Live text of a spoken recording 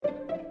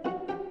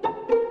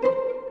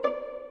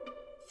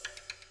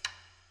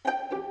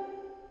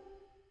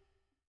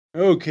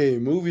Okay,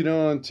 moving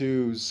on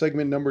to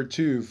segment number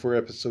two for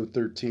episode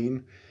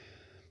 13.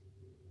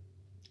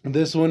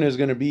 This one is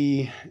going to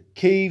be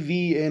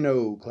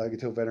KVNO,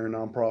 Klagetoh Veteran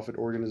Nonprofit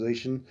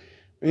Organization,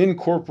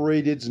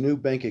 Incorporated's new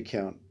bank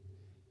account.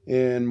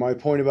 And my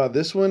point about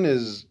this one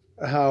is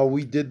how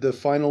we did the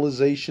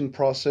finalization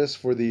process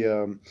for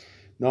the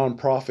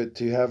nonprofit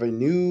to have a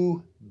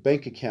new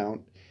bank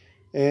account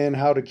and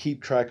how to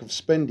keep track of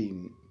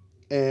spending.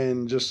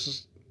 And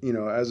just,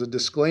 as a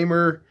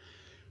disclaimer,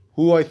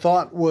 who I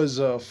thought was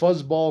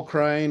fuzzball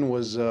crying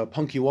was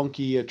Punky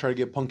Wunky. I tried to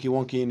get Punky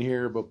Wunky in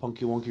here, but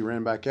Punky Wunky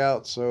ran back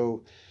out.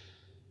 So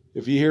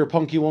if you hear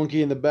Punky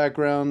Wunky in the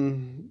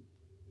background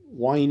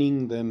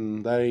whining,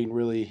 then that ain't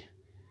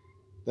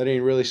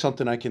really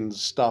something I can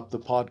stop the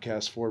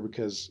podcast for,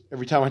 because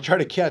every time I try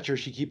to catch her,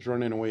 she keeps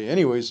running away.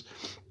 Anyways,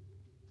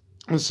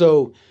 and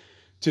so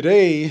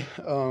today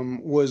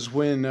was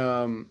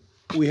when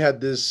we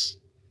had this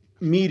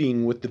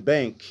meeting with the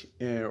bank,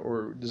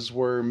 or this is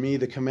where me,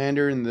 the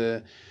commander, and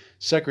the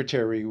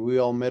secretary, we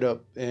all met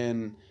up.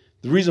 And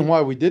the reason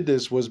why we did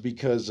this was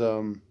because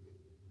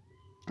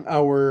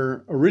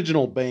our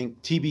original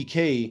bank,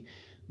 TBK,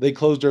 they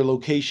closed their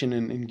location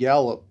in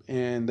Gallup,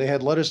 and they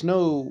had let us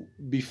know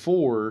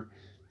before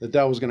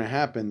that was going to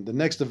happen. The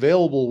next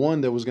available one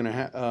that was going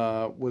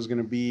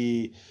to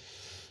be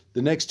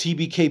the next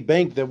TBK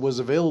bank that was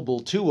available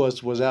to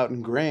us was out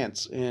in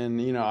Grants. And,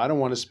 I don't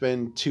want to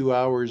spend 2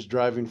 hours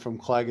driving from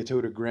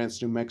Klagetoh to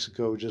Grants, New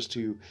Mexico, just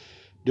to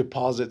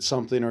deposit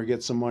something or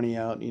get some money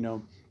out,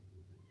 And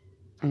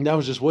that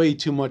was just way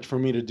too much for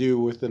me to do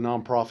with the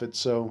nonprofit.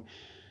 So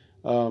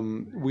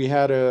we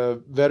had a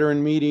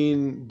veteran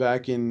meeting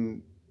back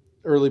in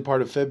early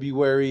part of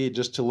February,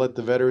 just to let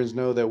the veterans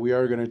know that we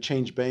are going to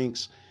change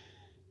banks.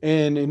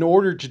 And in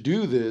order to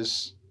do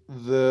this,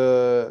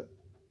 the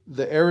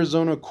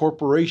Arizona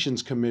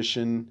Corporations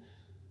Commission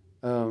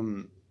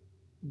um,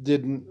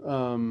 didn't.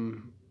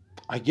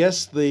 I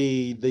guess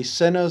they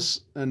sent us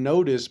a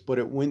notice, but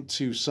it went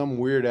to some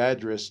weird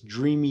address,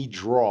 Dreamy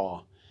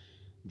Draw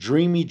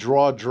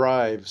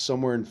Drive,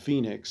 somewhere in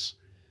Phoenix,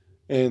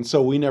 and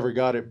so we never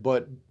got it.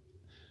 But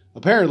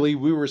apparently,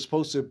 we were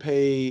supposed to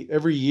pay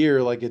every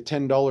year like a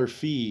 $10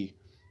 fee,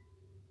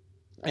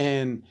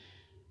 and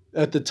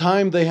at the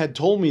time they had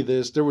told me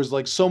this, there was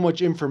like so much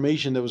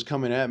information that was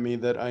coming at me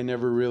that I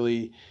never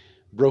really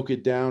broke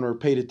it down or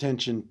paid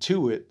attention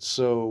to it.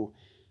 So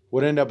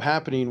what ended up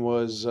happening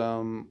was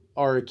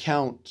our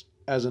account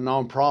as a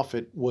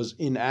nonprofit was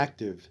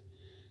inactive,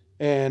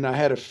 and I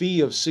had a fee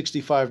of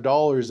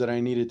 $65 that I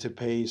needed to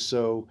pay.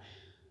 So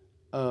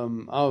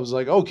I was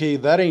like, okay,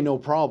 that ain't no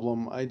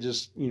problem. I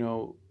just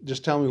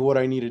tell me what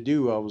I need to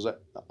do. I was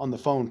on the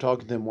phone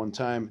talking to them one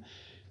time,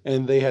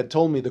 and they had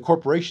told me, the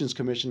Corporations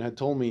Commission had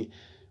told me,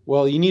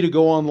 well, you need to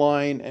go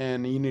online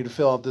and you need to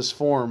fill out this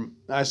form.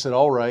 I said,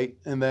 all right.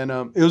 And then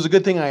it was a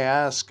good thing I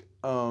asked,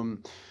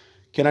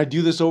 can I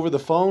do this over the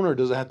phone, or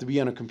does it have to be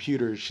on a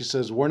computer? She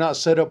says, we're not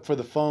set up for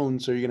the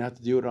phone, so you're going to have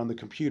to do it on the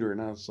computer. And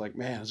I was like,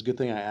 man, it's a good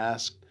thing I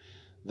asked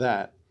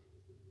that,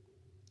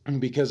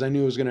 because I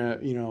knew I was going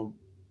to,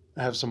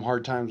 have some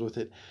hard times with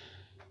it.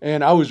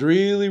 And I was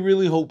really,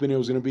 really hoping it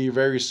was going to be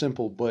very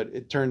simple, but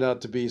it turned out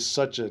to be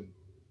such a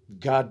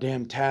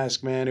goddamn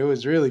task, man. It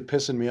was really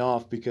pissing me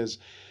off, because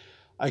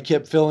I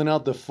kept filling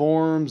out the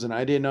forms and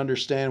I didn't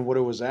understand what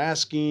it was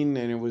asking,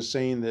 and it was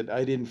saying that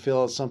I didn't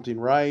fill out something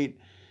right.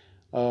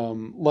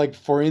 Like,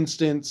 for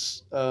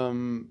instance,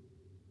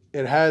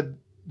 it had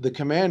the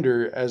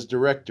commander as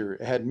director,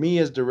 it had me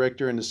as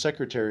director, and the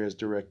secretary as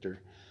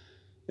director.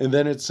 And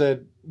then it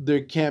said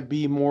there can't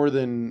be more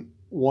than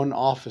one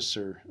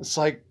officer. It's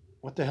like,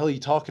 what the hell are you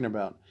talking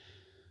about?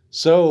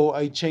 So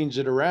I changed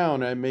it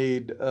around. I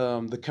made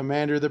the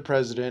commander the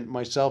president,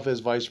 myself as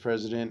vice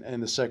president,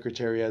 and the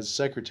secretary as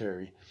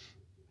secretary.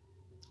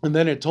 And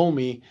then it told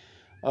me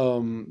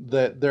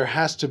that there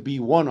has to be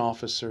one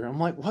officer. I'm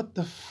like, what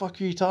the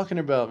fuck are you talking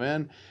about,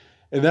 man?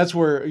 And that's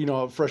where,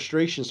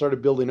 frustration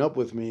started building up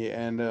with me.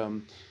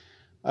 And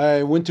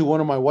I went to one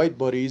of my white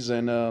buddies,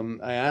 and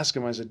I asked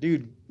him, I said,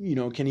 dude,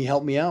 can you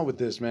help me out with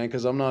this, man?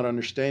 Because I'm not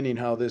understanding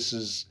how this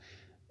is,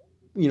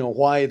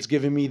 why it's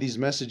giving me these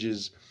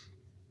messages.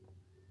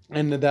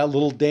 And that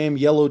little damn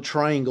yellow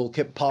triangle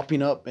kept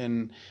popping up,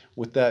 and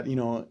with that,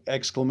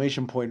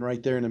 exclamation point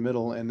right there in the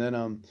middle. And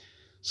then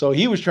so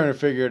he was trying to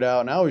figure it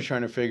out, and I was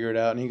trying to figure it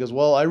out. And he goes,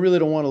 well, I really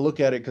don't want to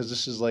look at it, because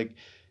this is like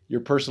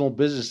your personal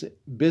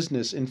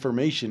business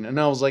information. And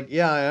I was like,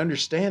 yeah, I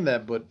understand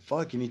that, but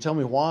fuck, can you tell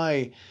me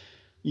why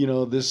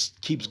this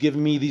keeps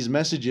giving me these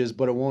messages,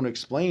 but it won't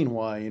explain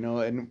why?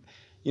 And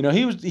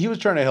he was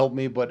trying to help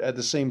me, but at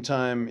the same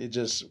time it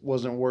just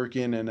wasn't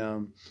working.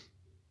 And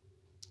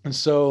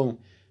so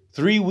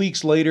 3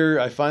 weeks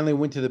later, I finally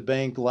went to the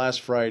bank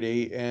last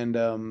Friday, and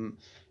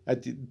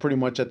pretty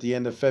much at the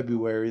end of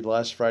February, the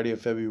last Friday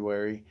of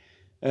February,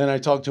 and I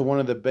talked to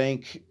one of the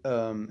bank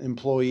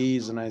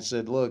employees, and I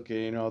said, "Look,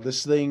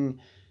 this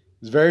thing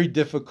is very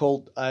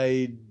difficult.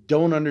 I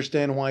don't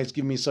understand why it's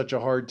giving me such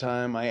a hard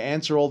time. I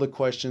answer all the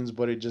questions,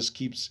 but it just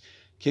keeps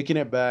kicking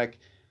it back."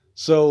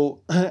 So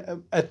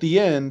at the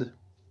end,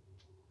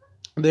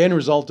 the end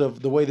result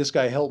of the way this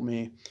guy helped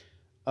me,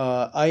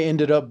 I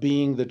ended up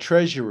being the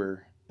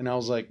treasurer. And I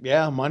was like,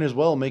 yeah, might as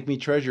well make me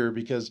treasurer,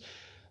 because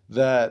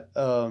that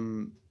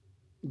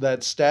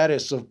that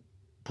status of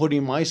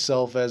putting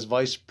myself as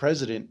vice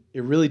president,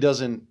 it really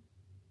doesn't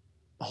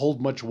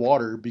hold much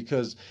water,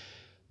 because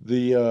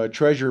the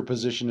treasurer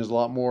position is a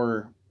lot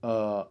more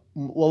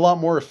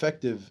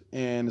effective,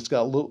 and it's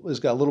got a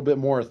little bit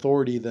more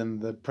authority than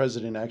the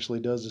president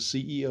actually does, the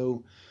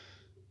CEO.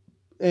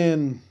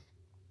 And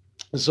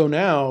so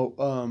now,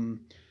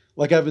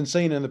 like I've been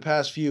saying in the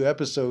past few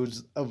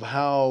episodes, of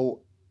how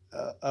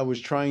I was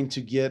trying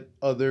to get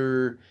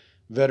other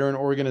veteran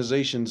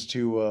organizations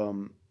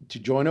to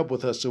join up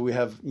with us, so we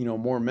have, you know,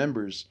 more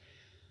members.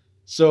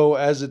 So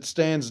as it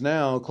stands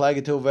now,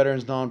 Klagetoh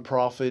Veterans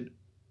Nonprofit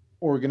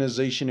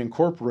Organization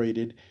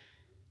Incorporated,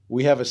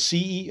 we have a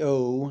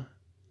CEO,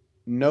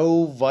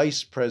 no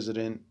vice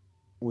president,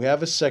 we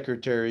have a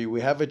secretary,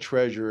 we have a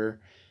treasurer,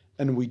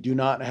 and we do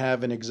not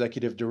have an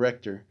executive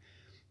director.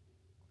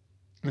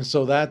 And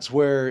so that's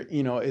where,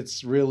 you know,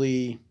 it's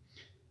really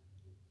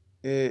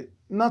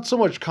not so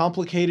much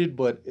complicated,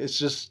 but it's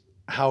just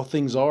how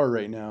things are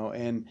right now.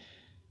 And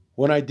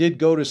when I did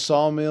go to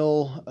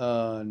Sawmill,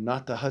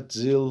 not the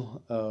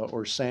Hutzil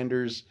or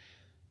Sanders,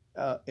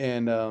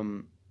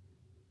 and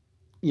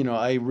you know,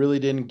 I really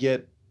didn't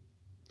get.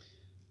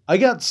 I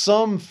got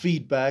some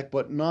feedback,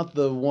 but not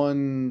the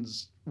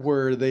ones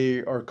where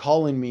they are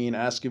calling me and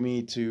asking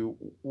me to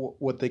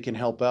what they can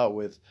help out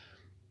with.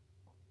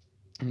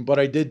 But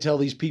I did tell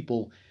these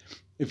people,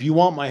 if you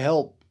want my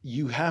help,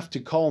 you have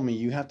to call me.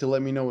 You have to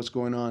let me know what's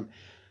going on.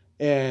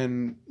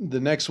 And the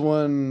next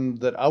one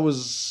that I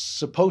was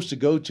supposed to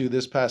go to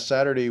this past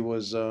Saturday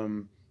was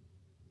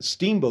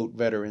Steamboat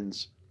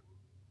Veterans,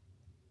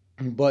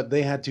 but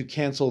they had to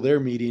cancel their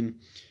meeting,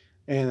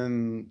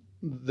 and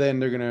then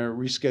they're going to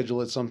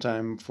reschedule it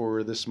sometime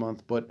for this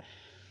month. But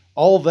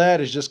all of that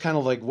is just kind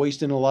of like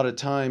wasting a lot of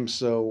time.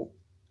 So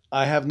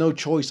I have no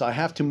choice. I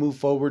have to move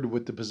forward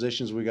with the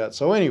positions we got.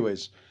 So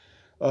anyways,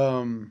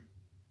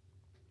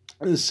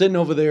 sitting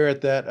over there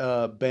at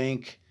that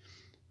bank,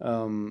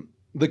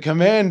 the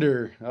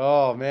commander,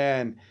 oh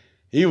man,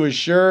 he was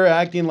sure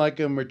acting like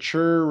a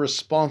mature,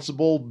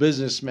 responsible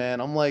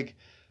businessman. I'm like,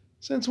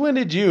 since when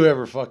did you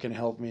ever fucking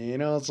help me? You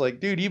know, it's like,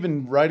 dude, you've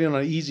been riding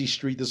on easy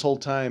street this whole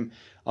time.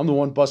 I'm the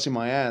one busting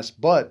my ass.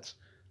 But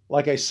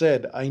like I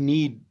said, I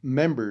need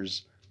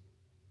members.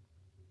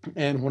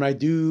 And when I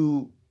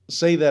do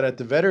say that at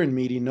the veteran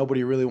meeting,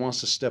 nobody really wants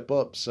to step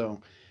up.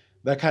 So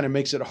that kind of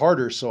makes it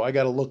harder. So I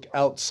got to look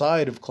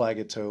outside of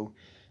Klagetoh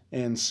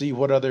and see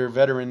what other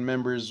veteran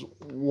members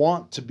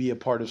want to be a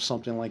part of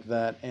something like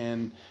that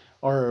and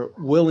are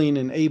willing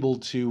and able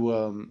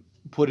to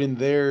put in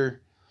their,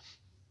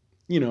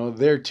 you know,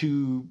 their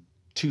two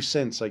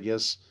cents, I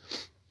guess,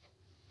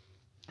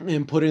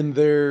 and put in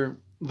their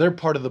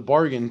part of the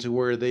bargain to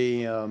where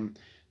they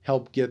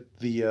help get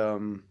the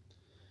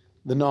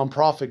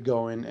nonprofit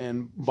going,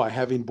 and by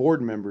having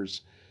board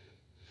members.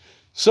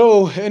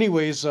 So,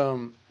 anyways,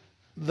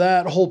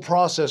 that whole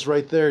process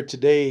right there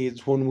today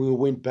is when we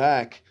went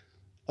back.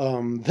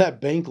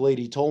 That bank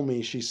lady told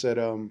me, she said,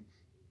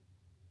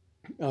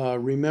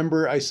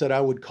 remember I said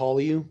I would call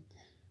you?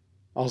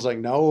 I was like,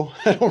 no,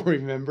 I don't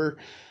remember.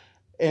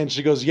 And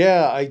she goes,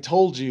 yeah, I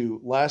told you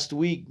last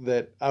week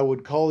that I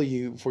would call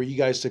you for you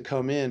guys to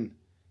come in.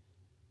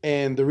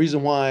 And the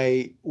reason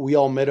why we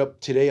all met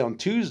up today on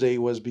Tuesday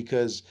was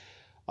because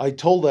I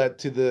told that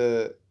to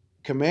the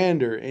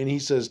commander, and he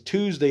says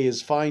Tuesday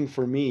is fine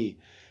for me.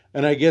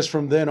 And I guess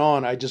from then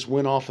on, I just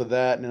went off of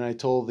that, and I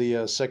told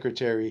the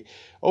secretary,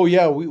 oh,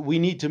 yeah, we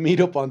need to meet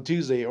up on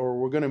Tuesday, or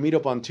we're going to meet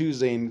up on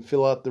Tuesday and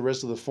fill out the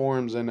rest of the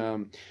forms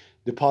and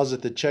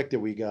deposit the check that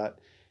we got.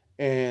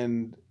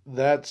 And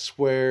that's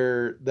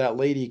where that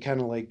lady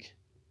kind of like,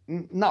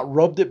 not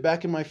rubbed it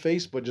back in my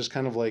face, but just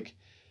kind of like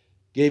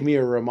gave me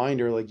a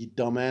reminder, like, you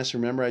dumbass,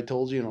 remember I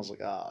told you? And I was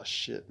like, oh,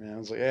 shit, man. I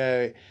was like,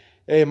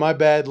 hey, my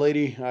bad,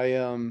 lady.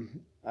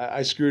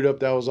 I screwed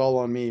up. That was all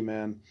on me,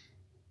 man.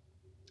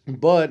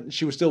 But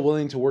she was still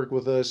willing to work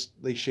with us.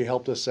 She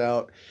helped us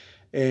out,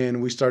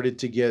 and we started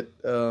to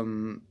get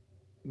the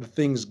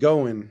things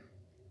going.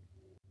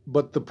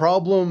 But the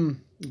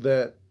problem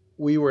that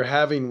we were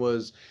having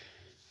was,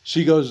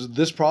 she goes,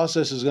 this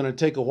process is going to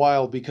take a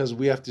while because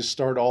we have to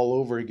start all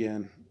over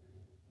again.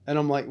 And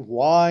I'm like,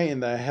 why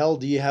in the hell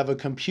do you have a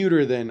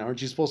computer then?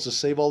 Aren't you supposed to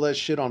save all that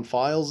shit on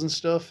files and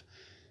stuff?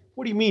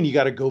 What do you mean you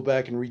got to go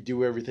back and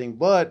redo everything?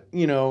 But,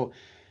 you know,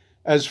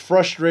 as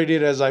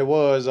frustrated as I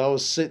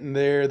was sitting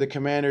there. The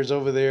commander's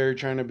over there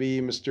trying to be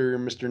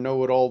Mr.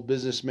 Know-it-all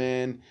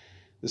businessman.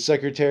 The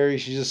secretary,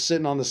 she's just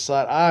sitting on the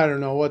side. I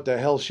don't know what the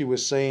hell she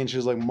was saying. She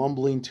was like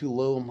mumbling too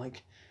low. I'm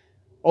like,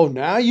 oh,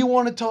 now you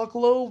want to talk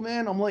low,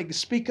 man? I'm like,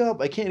 speak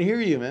up. I can't hear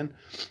you, man.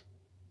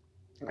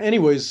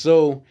 Anyways,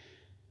 so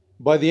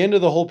by the end of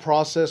the whole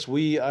process,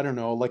 I don't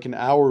know, like an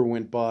hour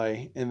went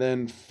by. And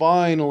then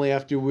finally,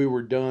 after we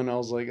were done, I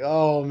was like,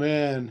 oh,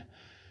 man.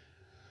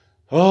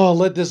 oh,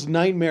 let this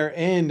nightmare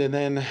end. And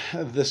then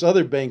this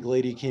other bank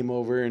lady came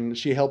over and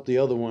she helped the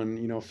other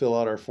one, fill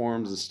out our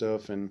forms and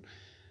stuff. And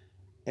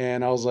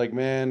I was like,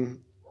 man,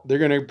 they're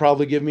gonna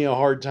probably give me a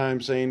hard time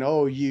saying,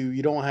 oh,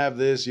 you don't have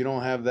this, you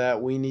don't have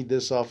that. We need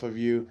this off of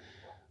you.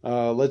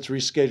 Let's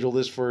reschedule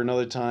this for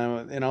another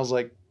time. And I was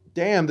like,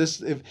 damn,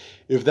 this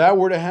if that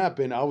were to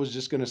happen, I was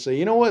just gonna say,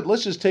 you know what?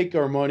 Let's just take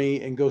our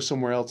money and go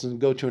somewhere else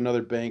and go to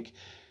another bank.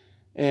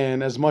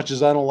 And as much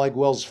as I don't like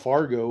Wells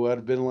Fargo, I'd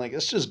have been like,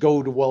 let's just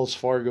go to Wells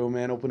Fargo,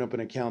 man, open up an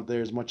account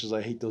there. As much as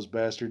I hate those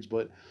bastards,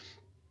 but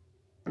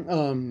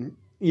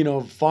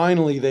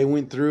finally they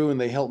went through and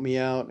they helped me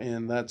out,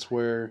 and that's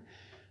where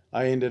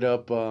I ended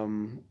up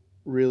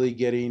really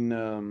getting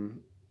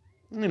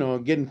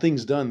getting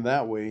things done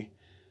that way.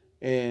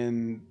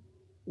 And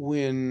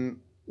when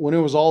it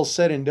was all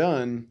said and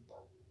done,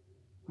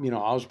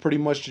 I was pretty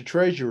much the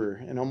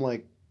treasurer, and I'm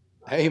like,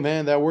 hey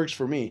man, that works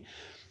for me.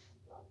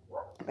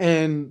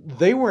 And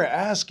they were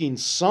asking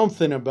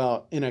something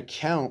about an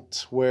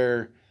account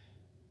where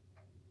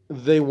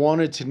they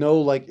wanted to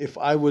know like if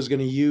I was going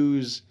to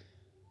use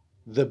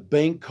the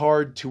bank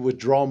card to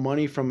withdraw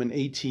money from an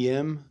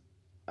ATM.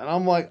 And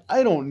I'm like,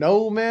 I don't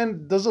know,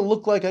 man. Does it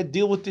look like I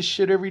deal with this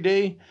shit every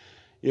day?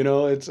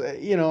 It's,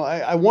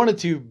 I wanted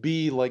to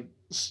be like,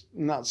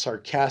 not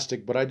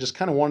sarcastic, but I just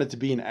kind of wanted to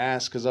be an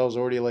ass because I was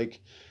already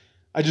like,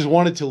 I just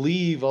wanted to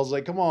leave. I was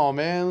like, come on,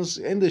 man, let's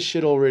end this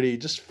shit already.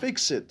 Just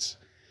fix it.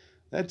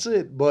 That's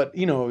it. But,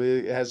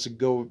 it has to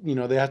go,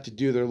 they have to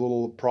do their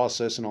little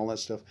process and all that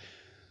stuff.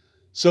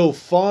 So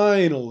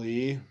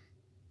finally,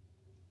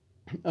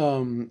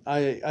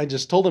 I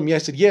just told them, yeah, I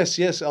said,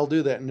 yes, I'll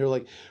do that. And they're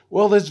like,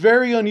 well, that's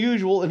very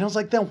unusual. And I was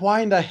like, then why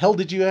in the hell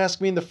did you ask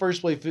me in the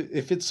first place?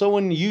 If it's so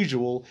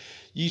unusual,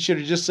 you should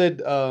have just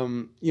said,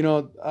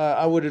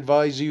 I would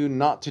advise you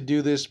not to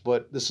do this,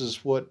 but this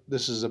is what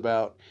this is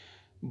about.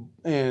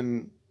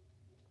 And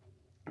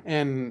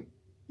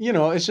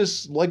it's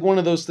just like one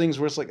of those things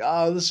where it's like,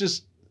 let's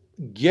just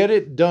get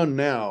it done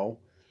now.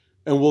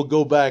 And we'll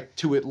go back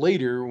to it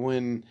later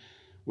when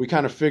we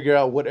kind of figure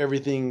out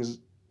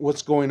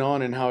what's going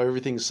on and how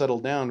everything's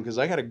settled down. Because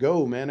I gotta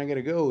go, man. I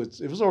gotta go.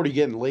 It was already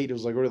getting late. It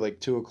was like already like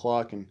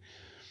 2:00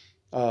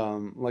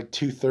 and like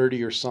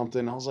 2:30 or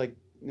something. I was like,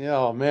 yeah,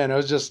 oh, man. I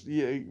was just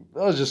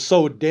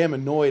so damn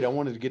annoyed. I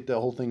wanted to get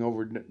the whole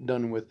thing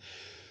done with.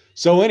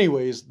 So,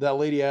 anyways, that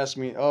lady asked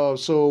me, "Oh,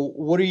 so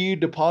what are you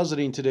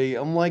depositing today?"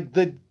 I'm like,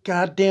 "The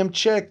goddamn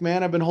check,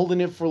 man. I've been holding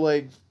it for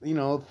like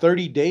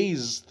 30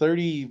 days,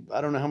 30.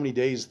 I don't know how many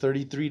days,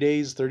 33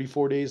 days,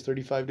 34 days,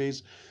 35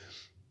 days."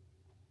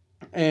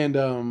 And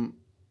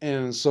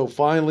so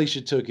finally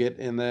she took it,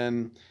 and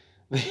then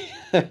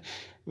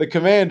the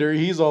commander,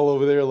 he's all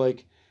over there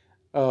like,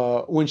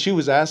 when she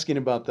was asking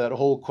about that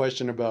whole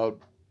question about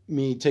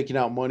me taking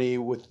out money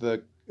with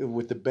the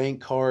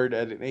bank card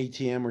at an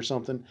ATM or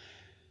something.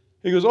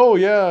 He goes, "Oh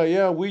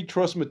yeah, we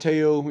trust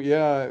Mateo,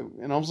 yeah."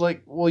 And I was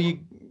like, "Well, you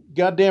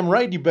goddamn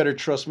right, you better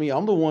trust me.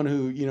 I'm the one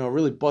who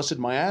really busted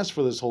my ass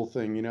for this whole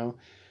thing, And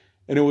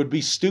it would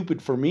be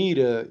stupid for me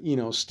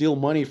to steal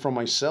money from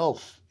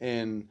myself,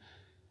 and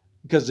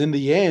because in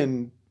the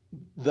end,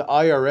 the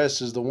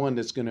IRS is the one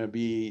that's going to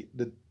be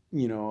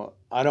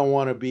I don't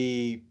want to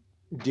be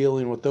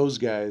dealing with those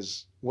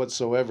guys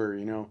whatsoever.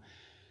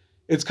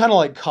 It's kind of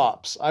like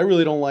cops. I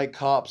really don't like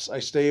cops. I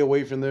stay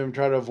away from them,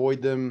 try to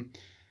avoid them.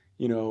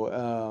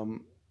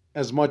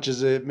 As much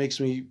as it makes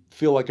me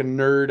feel like a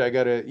nerd, I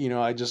gotta,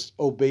 I just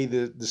obey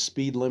the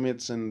speed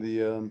limits and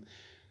the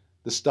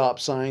stop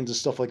signs and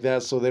stuff like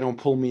that, so they don't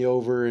pull me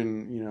over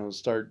and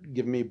start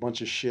giving me a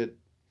bunch of shit.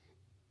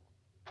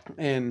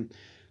 And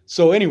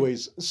so,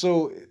 anyways,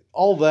 so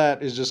all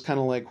that is just kind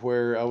of like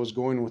where I was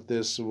going with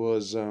this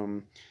was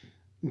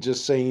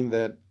just saying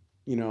that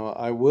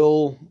I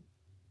will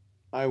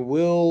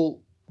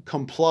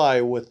comply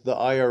with the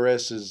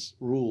IRS's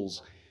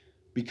rules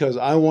because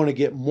I want to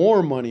get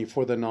more money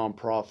for the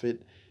nonprofit,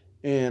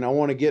 and I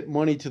want to get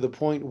money to the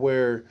point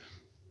where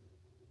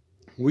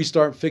we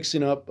start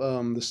fixing up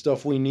the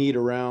stuff we need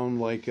around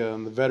like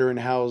the veteran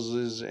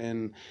houses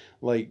and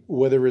like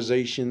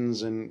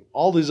weatherizations and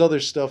all these other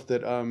stuff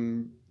that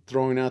I'm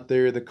throwing out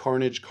there, the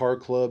Carnage Car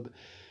Club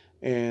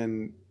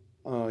and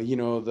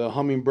the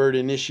Hummingbird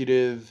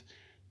Initiative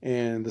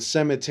and the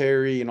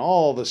cemetery and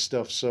all the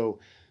stuff. So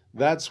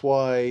that's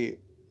why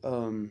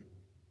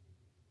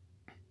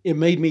it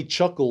made me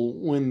chuckle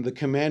when the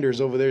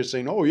commander's over there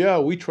saying, "Oh yeah,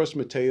 we trust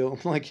Mateo." I'm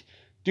like,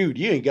 dude,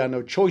 you ain't got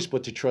no choice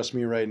but to trust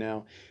me right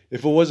now.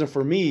 If it wasn't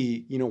for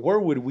me, where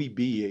would we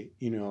be?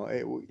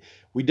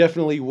 We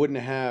definitely wouldn't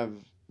have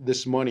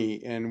this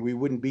money and we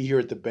wouldn't be here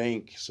at the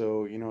bank.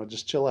 So,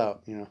 just chill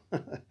out,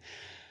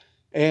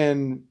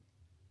 And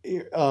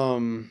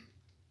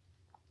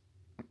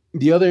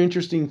the other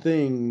interesting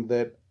thing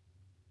that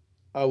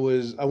I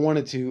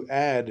wanted to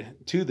add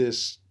to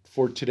this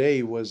for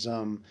today was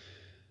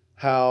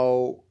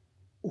how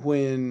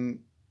when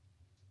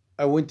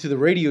I went to the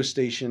radio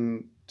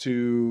station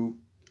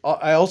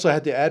I also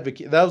had to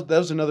advocate. That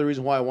was another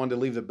reason why I wanted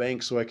to leave the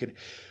bank, so I could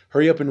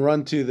hurry up and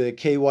run to the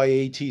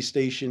KYAT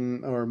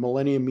station or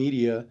Millennium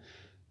Media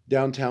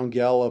downtown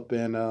Gallup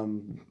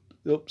and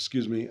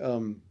excuse me,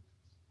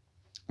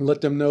 let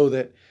them know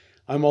that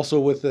I'm also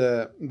with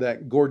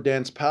that Gourd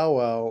Dance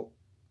Powwow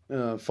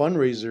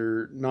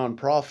fundraiser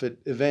nonprofit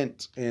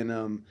event,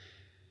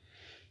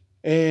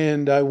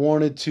 and I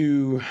wanted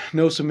to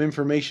know some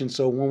information.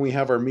 So when we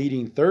have our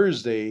meeting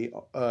Thursday,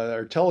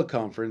 our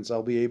teleconference,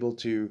 I'll be able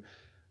to,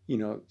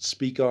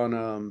 speak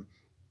on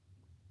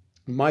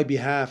my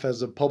behalf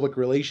as a public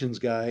relations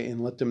guy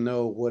and let them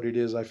know what it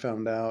is I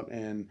found out,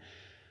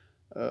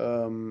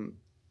 um,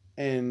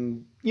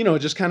 and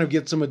just kind of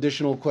get some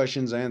additional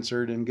questions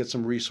answered and get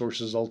some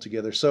resources all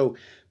together. So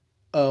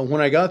when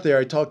I got there,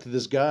 I talked to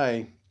this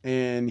guy,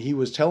 and he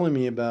was telling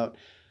me about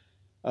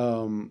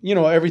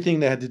everything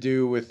that had to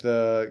do with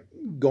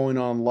going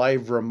on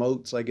live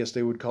remotes, I guess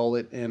they would call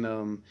it,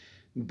 and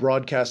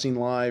broadcasting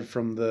live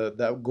from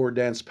that Gourd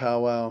Dance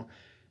Powwow.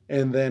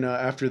 And then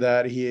after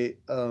that, he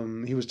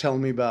was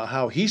telling me about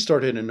how he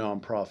started a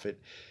nonprofit.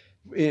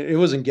 It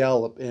was in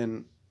Gallup,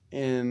 and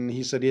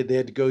he said they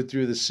had to go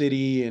through the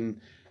city,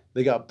 and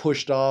they got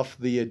pushed off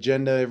the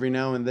agenda every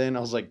now and then. I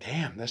was like,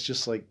 damn, that's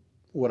just like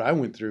what I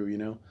went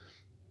through.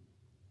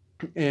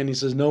 And he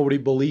says nobody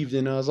believed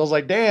in us. I was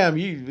like, damn,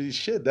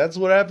 shit, that's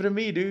what happened to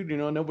me, dude.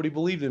 Nobody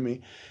believed in me.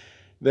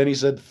 Then he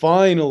said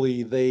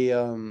finally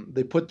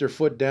they put their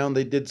foot down,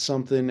 they did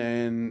something,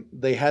 and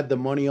they had the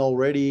money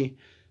already.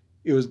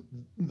 It was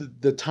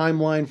the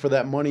timeline for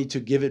that money to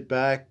give it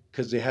back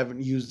because they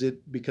haven't used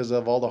it because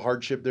of all the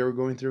hardship they were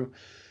going through.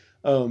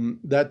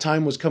 That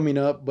time was coming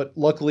up, but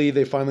luckily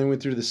they finally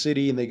went through the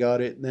city and they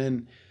got it. And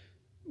then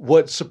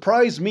what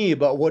surprised me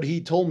about what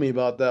he told me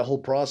about that whole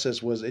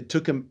process was it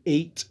took him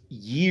 8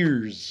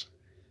 years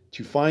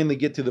to finally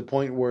get to the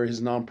point where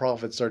his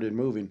nonprofit started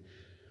moving.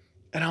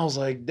 And I was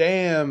like,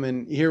 damn.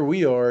 And here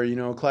we are,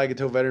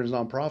 Klagetoh Veterans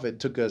Nonprofit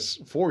took us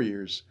 4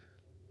 years.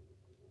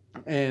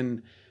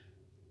 And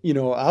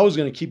I was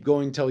going to keep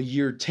going till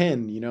year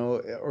 10,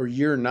 or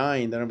year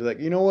 9. Then I'd be like,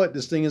 you know what?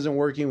 This thing isn't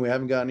working. We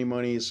haven't got any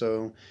money.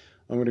 So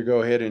I'm going to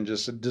go ahead and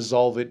just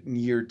dissolve it in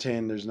year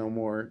 10. There's no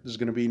more. There's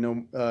going to be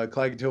no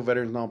Klagetoh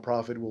Veterans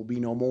Nonprofit will be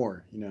no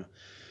more,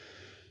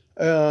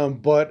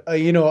 But,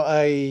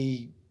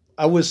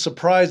 I was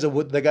surprised at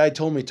what the guy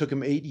told me. It took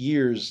him 8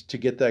 years to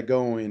get that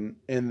going.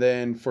 And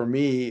then for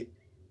me,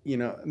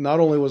 not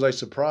only was I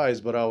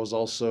surprised, but I was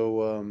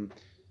also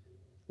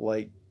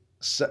like,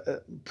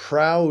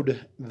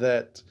 proud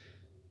that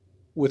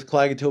with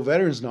Klagetoh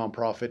Veterans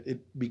Nonprofit,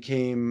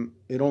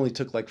 it only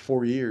took like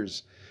 4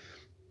 years.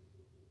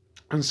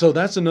 And so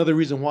that's another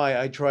reason why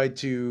I tried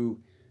to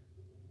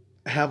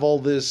have all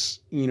this,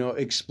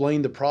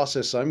 explain the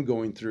process I'm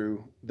going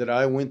through, that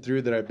I went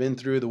through, that I've been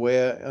through, the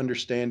way I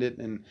understand it,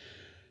 and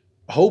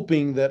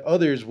hoping that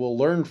others will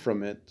learn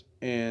from it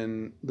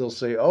and they'll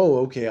say, oh,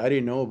 okay, I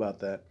didn't know about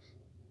that.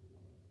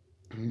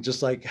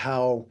 Just like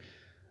how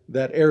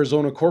that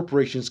Arizona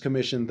Corporations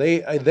Commission,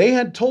 they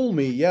had told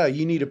me, yeah,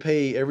 you need to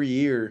pay every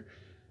year.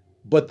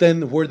 But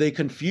then where they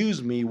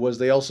confused me was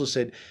they also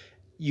said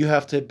you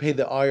have to pay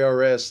the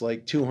IRS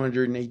like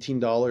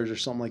 $218 or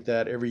something like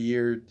that every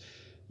year.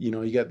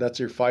 That's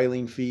your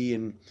filing fee.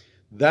 And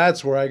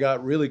that's where I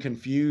got really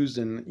confused.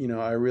 And,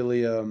 I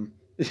really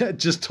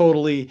just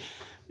totally,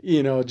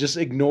 just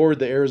ignored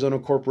the Arizona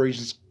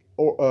Corporations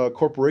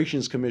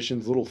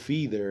Commission's little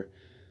fee there.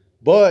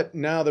 But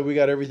now that we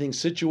got everything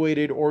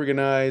situated,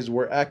 organized,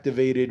 we're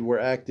activated, we're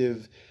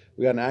active,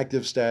 we got an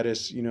active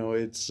status,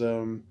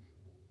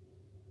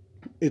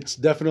 it's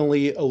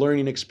definitely a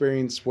learning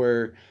experience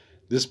where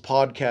this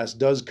podcast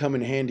does come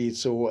in handy.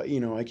 So,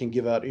 I can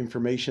give out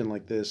information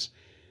like this.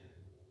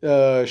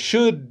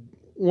 Should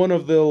one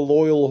of the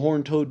loyal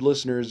horn-toed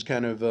listeners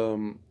kind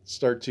of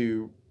start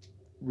to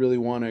really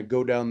want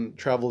to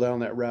travel down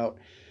that route,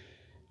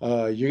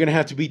 you're going to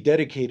have to be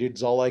dedicated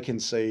is all I can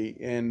say.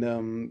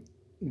 And,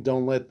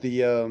 don't let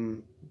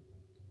don't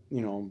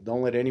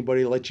let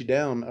anybody let you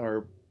down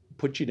or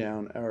put you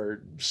down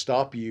or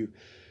stop you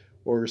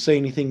or say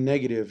anything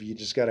negative. You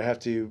just got to have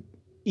to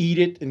eat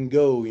it and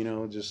go,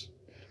 you're just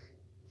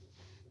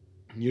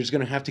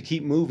going to have to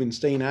keep moving,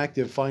 staying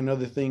active, find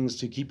other things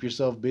to keep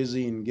yourself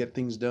busy and get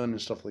things done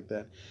and stuff like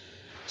that.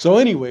 So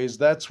anyways,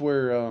 that's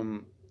where,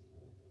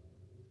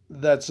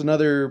 that's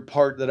another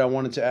part that I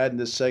wanted to add in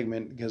this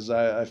segment because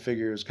I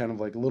figure it was kind of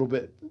like a little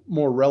bit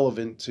more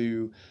relevant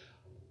to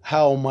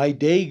how my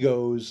day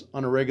goes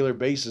on a regular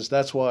basis.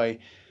 That's why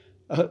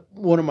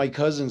one of my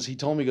cousins, he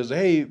told me, he goes,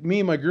 hey,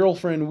 me and my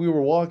girlfriend, we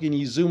were walking,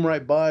 you zoom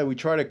right by, we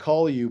tried to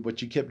call you,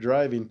 but you kept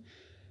driving.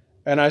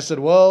 And I said,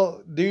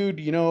 well, dude,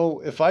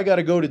 if I got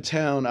to go to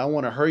town, I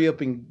want to hurry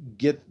up and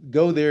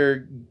go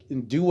there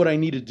and do what I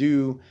need to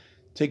do,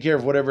 take care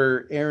of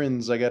whatever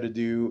errands I got to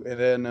do, and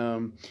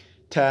then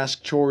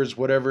task, chores,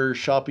 whatever,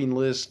 shopping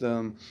list,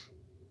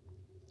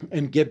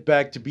 and get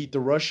back to beat the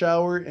rush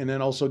hour, and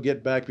then also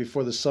get back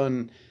before the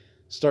sun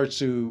starts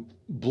to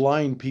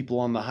blind people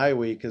on the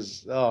highway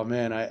because, oh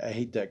man, I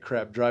hate that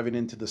crap, driving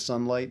into the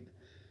sunlight.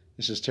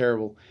 It's just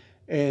terrible.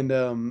 And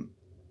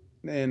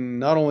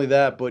not only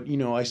that, but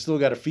I still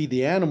got to feed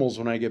the animals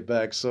when I get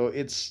back, so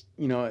it's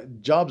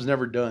job's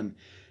never done.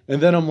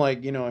 And then I'm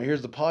like,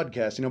 here's the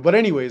podcast, But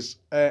anyways,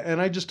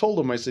 and I just told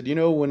him, I said,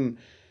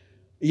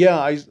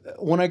 yeah,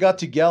 when I got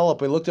to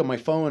Gallup, I looked at my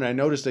phone. I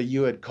noticed that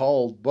you had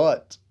called,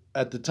 but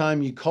at the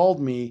time you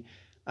called me,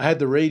 I had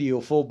the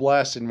radio full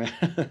blasting,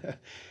 man.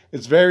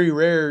 It's very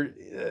rare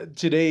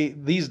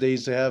these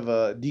days, to have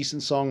a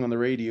decent song on the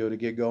radio to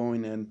get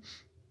going.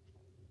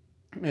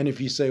 And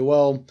if you say,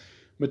 well,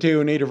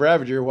 Mateo Native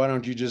Ravager, why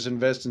don't you just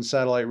invest in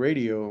satellite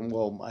radio?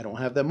 Well, I don't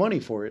have that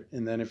money for it.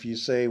 And then if you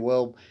say,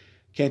 well,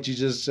 can't you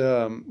just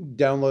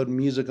download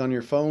music on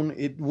your phone?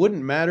 It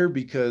wouldn't matter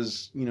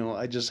because,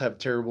 I just have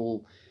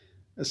terrible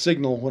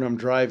signal when I'm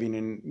driving,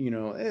 and,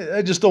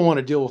 I just don't want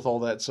to deal with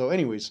all that. So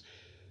anyways,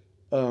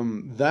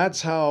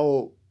 that's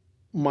how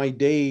my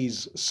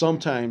days,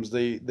 sometimes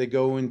they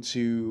go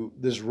into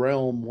this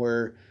realm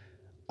where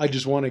I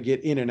just want to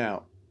get in and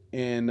out,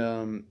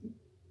 and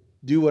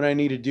do what I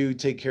need to do,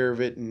 take care of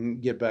it,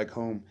 and get back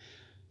home.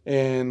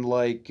 And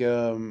like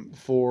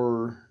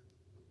for,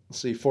 let's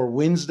see, for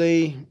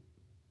Wednesday,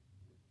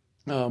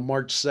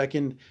 March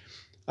 2nd,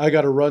 I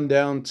got to run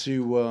down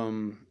to,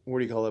 what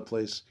do you call that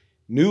place?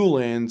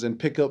 Newlands, and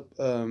pick up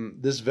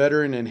this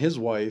veteran and his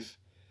wife.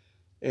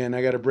 And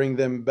I got to bring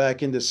them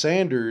back into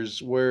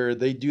Sanders where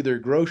they do their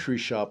grocery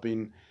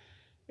shopping.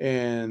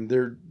 And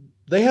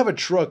they have a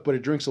truck, but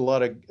it drinks a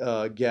lot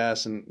of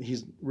gas, and he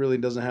really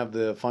doesn't have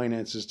the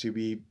finances to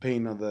be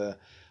paying on the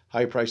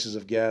high prices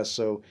of gas.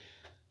 So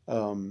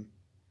um,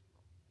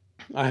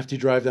 I have to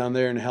drive down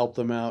there and help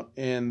them out,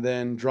 and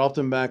then drop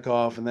them back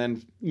off, and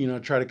then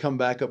try to come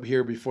back up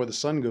here before the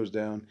sun goes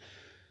down,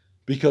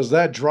 because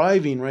that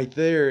driving right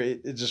there,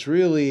 it just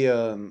really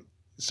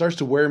starts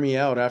to wear me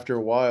out after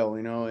a while,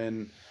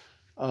 and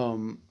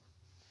um,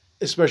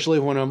 especially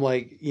when I'm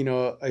like,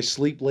 I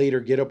sleep late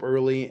or get up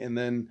early, and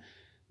then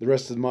the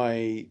rest of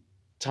my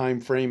time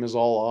frame is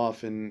all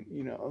off, and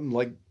I'm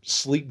like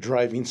sleep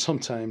driving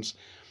sometimes.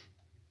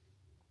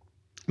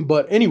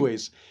 But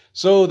anyways,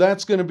 so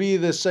that's going to be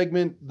the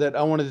segment that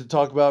I wanted to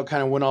talk about.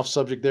 Kind of went off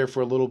subject there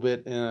for a little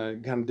bit,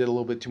 and kind of did a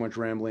little bit too much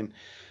rambling.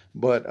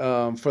 But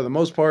for the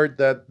most part,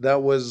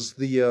 that was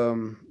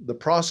the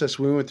process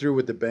we went through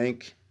with the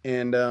bank.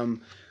 And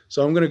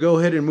so I'm going to go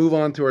ahead and move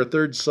on to our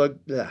third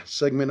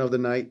segment of the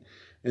night.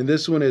 And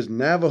this one is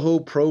Navajo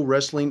Pro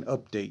Wrestling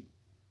Update.